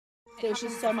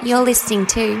You're listening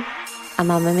to a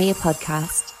Mamamia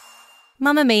podcast.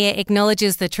 Mamamia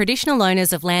acknowledges the traditional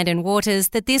owners of land and waters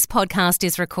that this podcast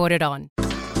is recorded on.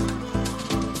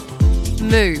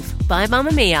 Move by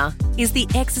Mamamia is the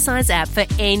exercise app for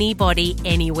anybody,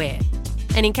 anywhere.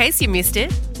 And in case you missed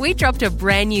it, we dropped a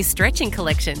brand new stretching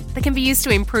collection that can be used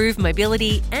to improve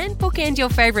mobility and bookend your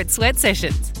favourite sweat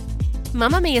sessions.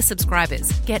 Mamamia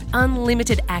subscribers get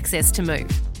unlimited access to Move,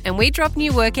 and we drop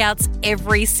new workouts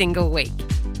every single week.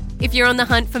 If you're on the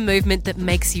hunt for movement that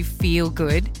makes you feel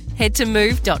good, head to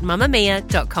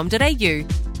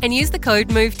move.mamamia.com.au and use the code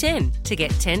MOVE10 to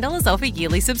get $10 off a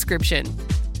yearly subscription.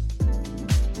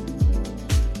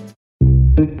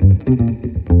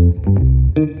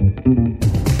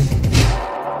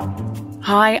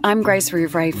 Hi, I'm Grace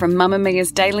Rouvray from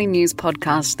Mamamia's daily news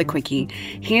podcast, The Quickie.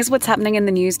 Here's what's happening in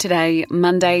the news today,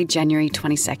 Monday, January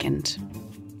 22nd.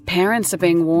 Parents are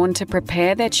being warned to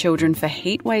prepare their children for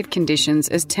heatwave conditions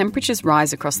as temperatures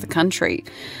rise across the country.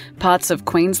 Parts of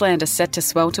Queensland are set to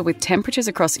swelter with temperatures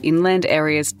across inland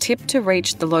areas tipped to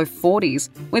reach the low 40s,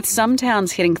 with some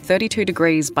towns hitting 32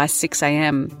 degrees by 6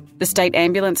 a.m. The State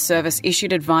Ambulance Service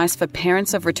issued advice for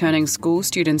parents of returning school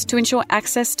students to ensure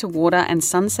access to water and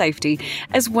sun safety,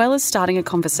 as well as starting a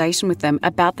conversation with them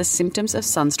about the symptoms of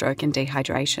sunstroke and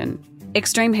dehydration.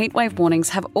 Extreme heatwave warnings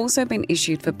have also been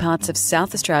issued for parts of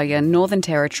South Australia, Northern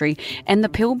Territory, and the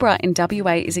Pilbara in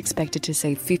WA is expected to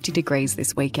see 50 degrees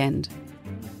this weekend.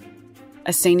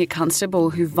 A senior constable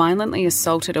who violently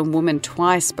assaulted a woman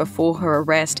twice before her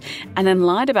arrest and then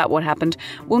lied about what happened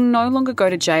will no longer go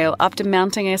to jail after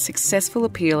mounting a successful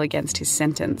appeal against his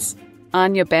sentence.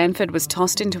 Anya Banford was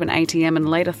tossed into an ATM and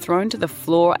later thrown to the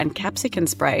floor and capsicum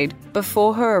sprayed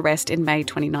before her arrest in May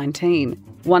 2019.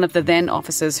 One of the then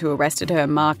officers who arrested her,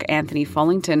 Mark Anthony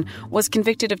Follington, was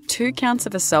convicted of 2 counts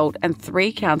of assault and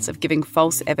 3 counts of giving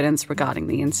false evidence regarding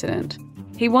the incident.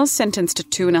 He was sentenced to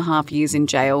 2.5 years in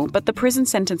jail, but the prison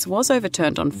sentence was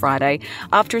overturned on Friday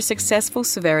after a successful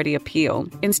severity appeal.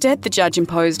 Instead, the judge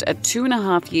imposed a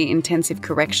 2.5-year intensive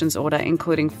corrections order,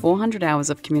 including 400 hours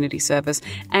of community service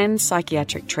and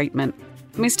psychiatric treatment.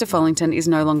 Mr. Follington is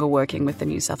no longer working with the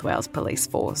New South Wales Police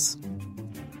Force.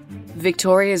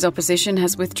 Victoria's opposition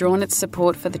has withdrawn its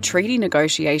support for the treaty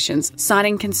negotiations,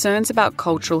 citing concerns about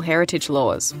cultural heritage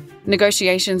laws.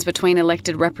 Negotiations between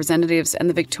elected representatives and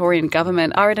the Victorian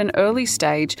government are at an early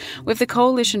stage, with the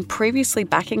coalition previously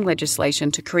backing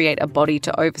legislation to create a body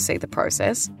to oversee the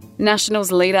process.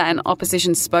 Nationals leader and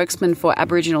opposition spokesman for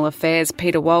Aboriginal Affairs,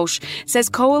 Peter Walsh, says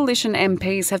coalition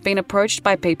MPs have been approached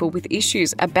by people with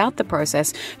issues about the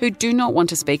process who do not want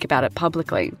to speak about it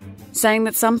publicly, saying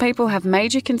that some people have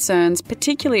major concerns,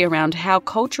 particularly around how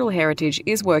cultural heritage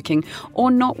is working or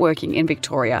not working in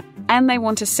Victoria, and they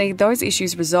want to see those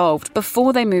issues resolved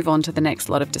before they move on to the next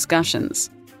lot of discussions.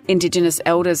 Indigenous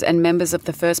elders and members of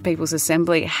the First Peoples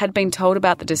Assembly had been told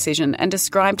about the decision and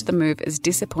described the move as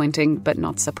disappointing but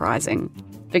not surprising.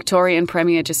 Victorian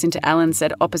Premier Jacinta Allen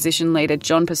said opposition leader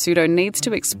John Pesutto needs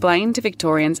to explain to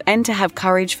Victorians and to have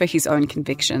courage for his own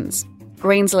convictions.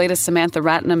 Greens leader Samantha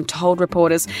Ratnam told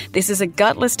reporters this is a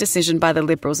gutless decision by the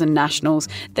Liberals and Nationals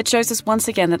that shows us once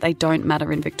again that they don't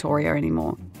matter in Victoria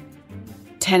anymore.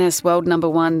 Tennis world number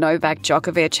 1 Novak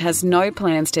Djokovic has no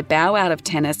plans to bow out of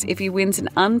tennis if he wins an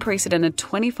unprecedented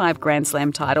 25 Grand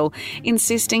Slam title,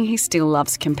 insisting he still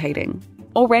loves competing.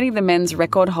 Already the men's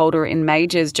record holder in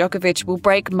majors, Djokovic will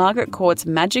break Margaret Court's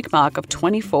magic mark of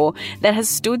 24 that has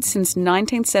stood since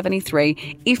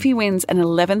 1973 if he wins an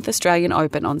 11th Australian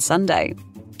Open on Sunday.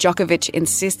 Djokovic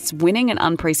insists winning an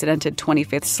unprecedented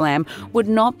 25th slam would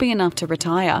not be enough to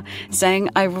retire, saying,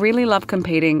 "I really love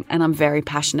competing and I'm very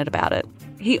passionate about it."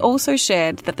 He also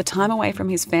shared that the time away from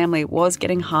his family was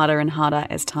getting harder and harder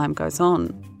as time goes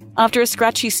on. After a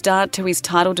scratchy start to his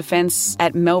title defence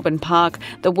at Melbourne Park,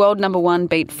 the world number 1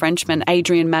 beat Frenchman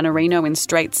Adrian Manarino in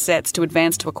straight sets to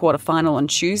advance to a quarter-final on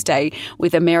Tuesday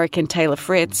with American Taylor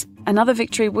Fritz. Another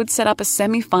victory would set up a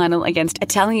semi-final against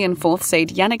Italian 4th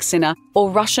seed Yannick Sinner or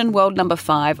Russian world number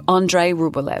 5 Andrei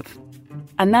Rublev.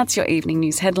 And that's your evening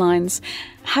news headlines.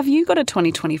 Have you got a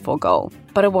 2024 goal,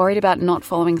 but are worried about not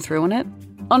following through on it?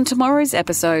 On tomorrow's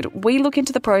episode, we look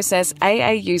into the process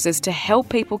AA uses to help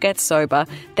people get sober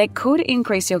that could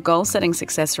increase your goal-setting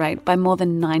success rate by more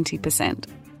than 90%.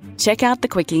 Check out The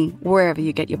Quickie wherever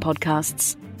you get your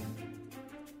podcasts.